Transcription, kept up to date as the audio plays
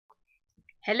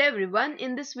Hello everyone,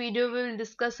 in this video we will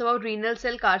discuss about renal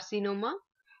cell carcinoma.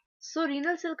 So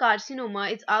renal cell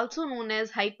carcinoma is also known as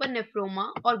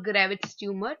hypernephroma or Grawitz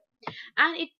tumor,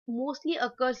 and it mostly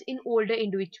occurs in older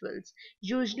individuals,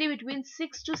 usually between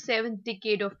 6th to 7th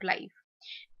decade of life,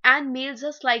 and males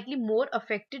are slightly more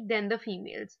affected than the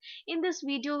females. In this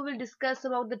video we will discuss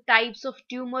about the types of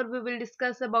tumor, we will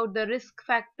discuss about the risk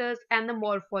factors and the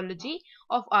morphology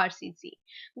of RCC.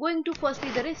 Going to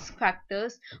firstly the risk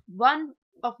factors, one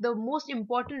of the most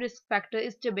important risk factor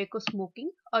is tobacco smoking.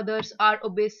 Others are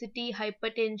obesity,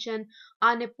 hypertension,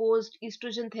 unopposed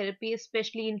estrogen therapy,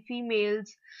 especially in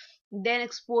females, then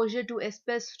exposure to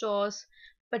asbestos,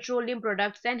 petroleum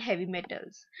products, and heavy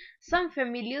metals. Some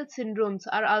familial syndromes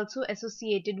are also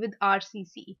associated with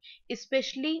RCC,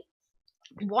 especially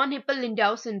von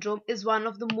Hippel-Lindau syndrome is one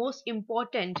of the most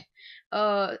important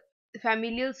uh,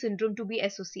 familial syndrome to be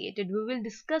associated. We will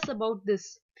discuss about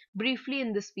this briefly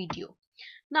in this video.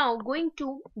 Now going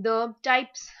to the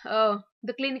types,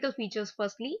 the clinical features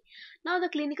firstly. Now the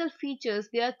clinical features,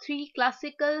 there are three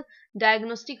classical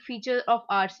diagnostic features of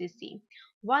RCC.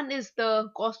 One is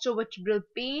the costovertebral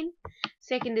pain,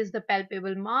 second is the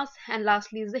palpable mass, and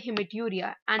lastly is the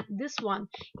hematuria. And this one,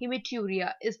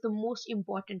 hematuria, is the most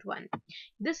important one.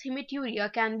 This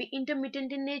hematuria can be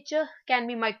intermittent in nature, can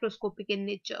be microscopic in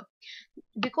nature.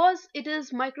 Because it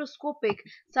is microscopic,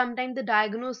 sometimes the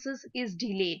diagnosis is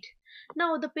delayed.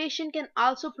 Now, the patient can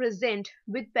also present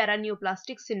with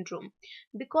paraneoplastic syndrome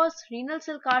because renal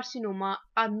cell carcinoma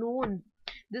are known.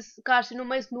 This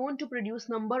carcinoma is known to produce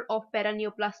number of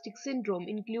paraneoplastic syndrome,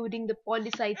 including the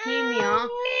polycythemia,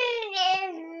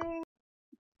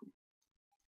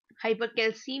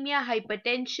 hypercalcemia,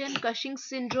 hypertension, Cushing's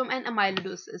syndrome, and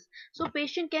amyloidosis. So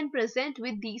patient can present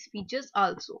with these features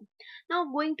also. Now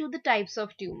going to the types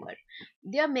of tumor.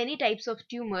 There are many types of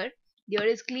tumor. There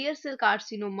is clear cell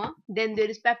carcinoma, then there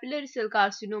is papillary cell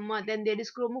carcinoma, then there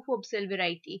is chromophobe cell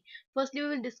variety. Firstly, we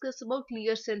will discuss about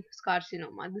clear cell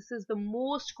carcinoma. This is the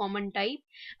most common type,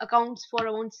 accounts for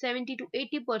around 70 to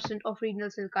 80% of renal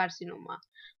cell carcinoma.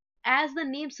 As the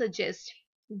name suggests,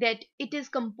 that it is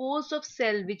composed of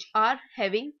cells which have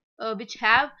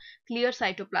clear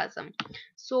cytoplasm.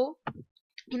 So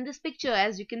in this picture,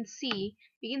 as you can see,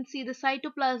 we can see the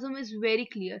cytoplasm is very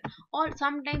clear, or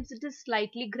sometimes it is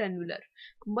slightly granular,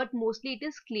 but mostly it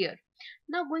is clear.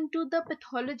 Now going to the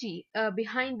pathology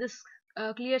behind this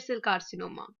clear cell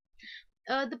carcinoma.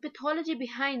 The pathology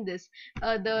behind this,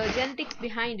 the genetics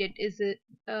behind it is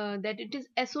that it is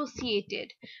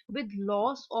associated with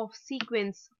loss of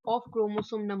sequence of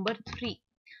chromosome number 3.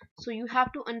 So you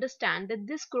have to understand that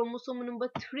this chromosome number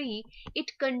 3,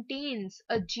 it contains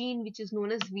a gene which is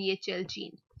known as VHL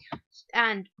gene,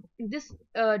 and this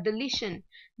deletion,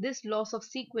 this loss of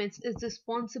sequence is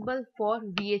responsible for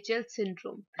VHL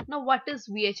syndrome. Now what is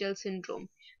VHL syndrome?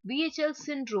 VHL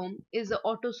syndrome is an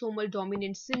autosomal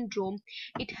dominant syndrome.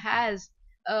 It has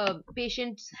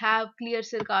patients have clear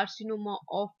cell carcinoma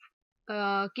of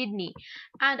kidney,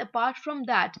 and apart from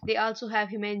that they also have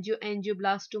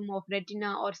hemangioblastoma of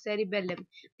retina or cerebellum.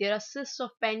 There are cysts of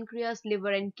pancreas,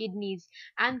 liver, and kidneys,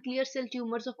 and clear cell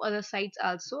tumors of other sites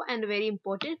also, and very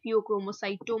important,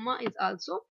 pheochromocytoma is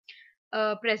also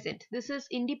present. This is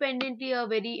independently a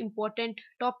very important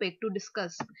topic to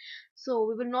discuss, so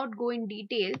we will not go in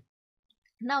detail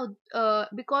now.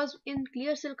 Because in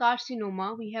clear cell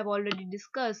carcinoma we have already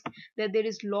discussed that there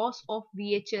is loss of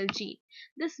VHL gene.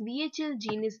 This VHL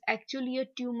gene is actually a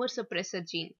tumor suppressor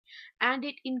gene, and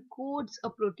it encodes a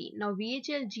protein. Now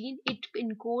VHL gene, it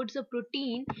encodes a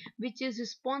protein which is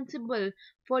responsible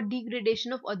for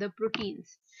degradation of other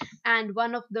proteins, and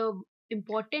one of the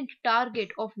important target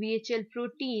of VHL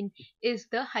protein is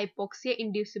the hypoxia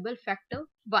inducible factor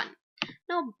 1.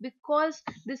 Now because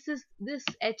this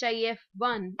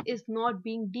HIF1 is not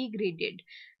being degraded,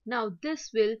 now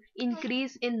this will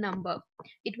increase in number,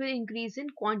 it will increase in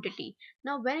quantity.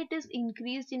 Now when it is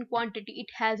increased in quantity, it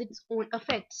has its own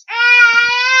effects.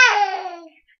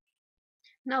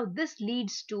 Now this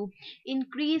leads to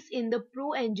increase in the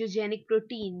proangiogenic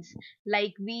proteins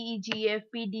like VEGF,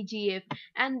 PDGF,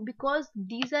 and because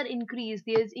these are increased,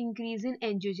 there is increase in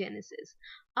angiogenesis.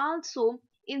 Also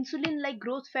insulin like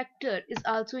growth factor is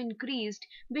also increased,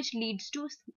 which leads to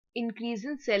increase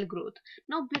in cell growth.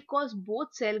 Now because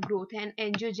both cell growth and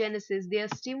angiogenesis, they are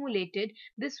stimulated,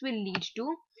 this will lead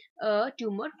to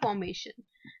tumor formation.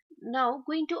 Now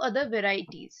going to other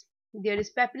varieties. There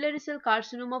is papillary cell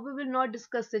carcinoma. We will not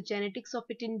discuss the genetics of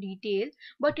it in detail,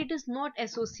 but it is not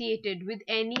associated with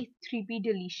any 3p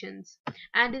deletions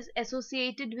and is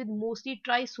associated with mostly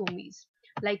trisomies.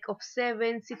 like of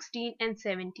 7, 16, and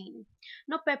 17.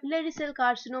 Now papillary cell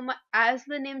carcinoma, as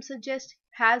the name suggests,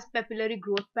 has papillary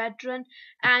growth pattern,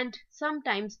 and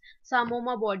sometimes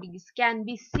psammoma bodies can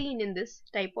be seen in this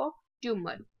type of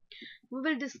tumor. We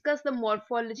will discuss the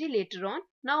morphology later on.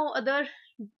 Now other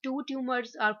two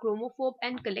tumors are chromophobe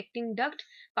and collecting duct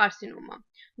carcinoma.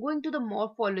 Going to the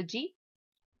morphology,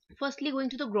 firstly going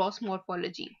to the gross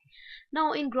morphology.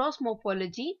 Now in gross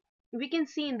morphology, we can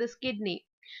see in this kidney,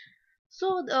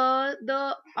 so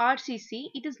the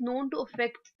RCC, it is known to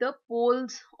affect the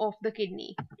poles of the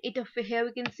kidney. Here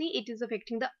we can see it is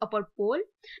affecting the upper pole.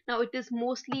 Now it is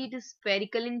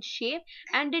spherical in shape,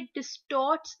 and it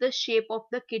distorts the shape of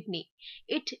the kidney.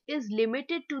 It is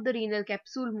limited to the renal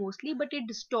capsule mostly, but it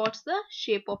distorts the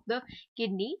shape of the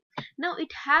kidney. Now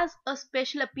it has a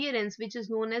special appearance which is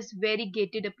known as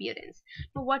variegated appearance.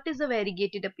 Now what is a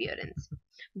variegated appearance?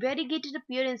 Variegated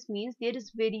appearance means there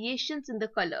is variations in the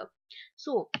color.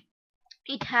 So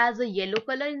it has a yellow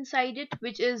color inside it,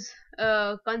 which is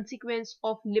a consequence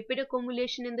of lipid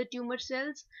accumulation in the tumor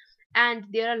cells, and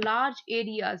there are large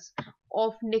areas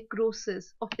of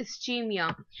necrosis, of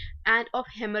ischemia, and of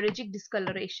hemorrhagic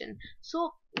discoloration.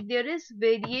 So there is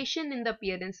variation in the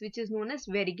appearance which is known as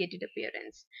variegated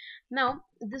appearance. Now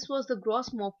this was the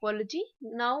gross morphology.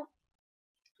 Now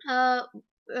uh,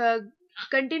 uh,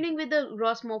 continuing with the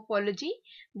gross morphology,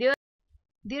 there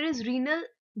is renal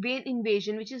vein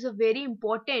invasion, which is a very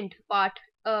important part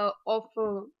of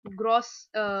gross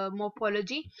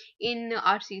morphology in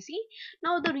RCC.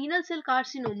 Now the renal cell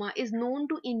carcinoma is known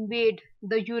to invade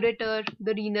the ureter,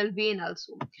 the renal vein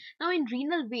also. Now in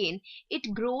renal vein,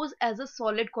 it grows as a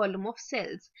solid column of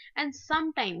cells, and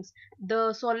sometimes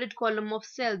the solid column of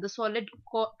cell, the solid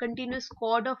continuous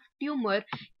cord of tumor,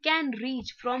 can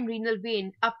reach from renal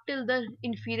vein up till the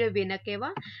inferior vena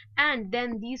cava, and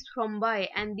then these thrombi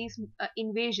and these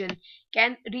invasion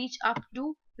can reach up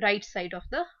to right side of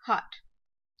the heart.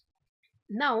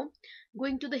 Now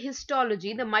going to the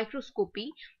histology, the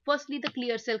microscopy, firstly the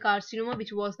clear cell carcinoma,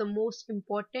 which was the most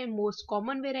important, most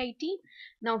common variety.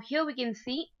 Now here we can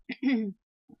see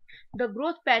the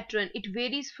growth pattern, it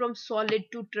varies from solid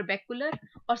to trabecular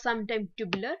or sometimes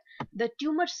tubular. The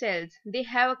tumor cells, they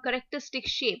have a characteristic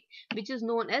shape which is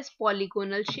known as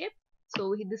polygonal shape.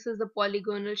 So this is the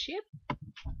polygonal shape.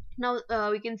 Now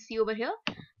we can see over here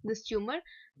this tumor,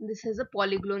 this has a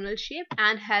polygonal shape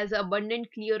and has abundant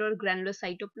clear or granular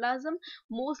cytoplasm.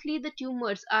 Mostly the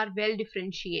tumors are well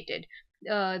differentiated.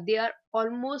 They are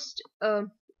almost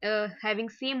having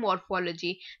same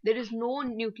morphology. There is no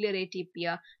nuclear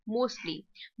atypia mostly,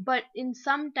 but in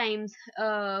sometimes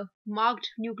marked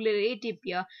nuclear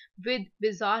atypia with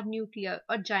bizarre nuclear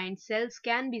or giant cells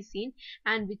can be seen,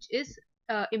 and which is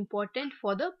important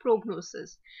for the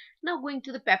prognosis. Now going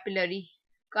to the papillary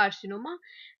carcinoma.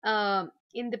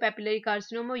 In the papillary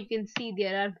carcinoma, you can see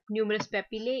there are numerous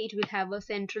papillae. It will have a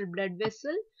central blood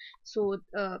vessel. So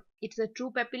it's a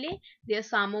true papillae. Their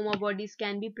psammoma bodies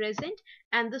can be present,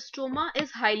 and the stroma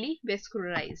is highly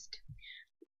vascularized.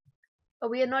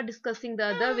 We are not discussing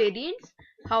the other variants.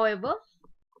 However,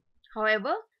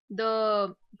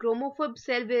 the chromophobe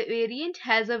cell variant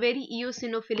has a very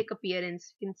eosinophilic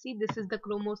appearance. You can see this is the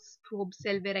chromophobe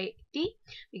cell variety.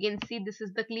 We can see this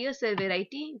is the clear cell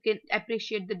variety. You can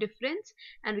appreciate the difference,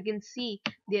 and we can see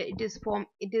there it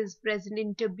is present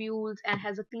in tubules and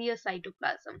has a clear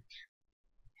cytoplasm.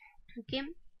 Okay,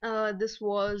 this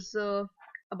was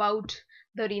about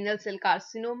the renal cell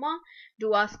carcinoma.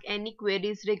 Do ask any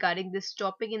queries regarding this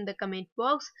topic in the comment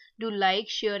box. Do like,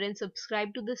 share and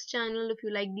subscribe to this channel if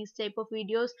you like these type of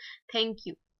videos. Thank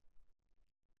you.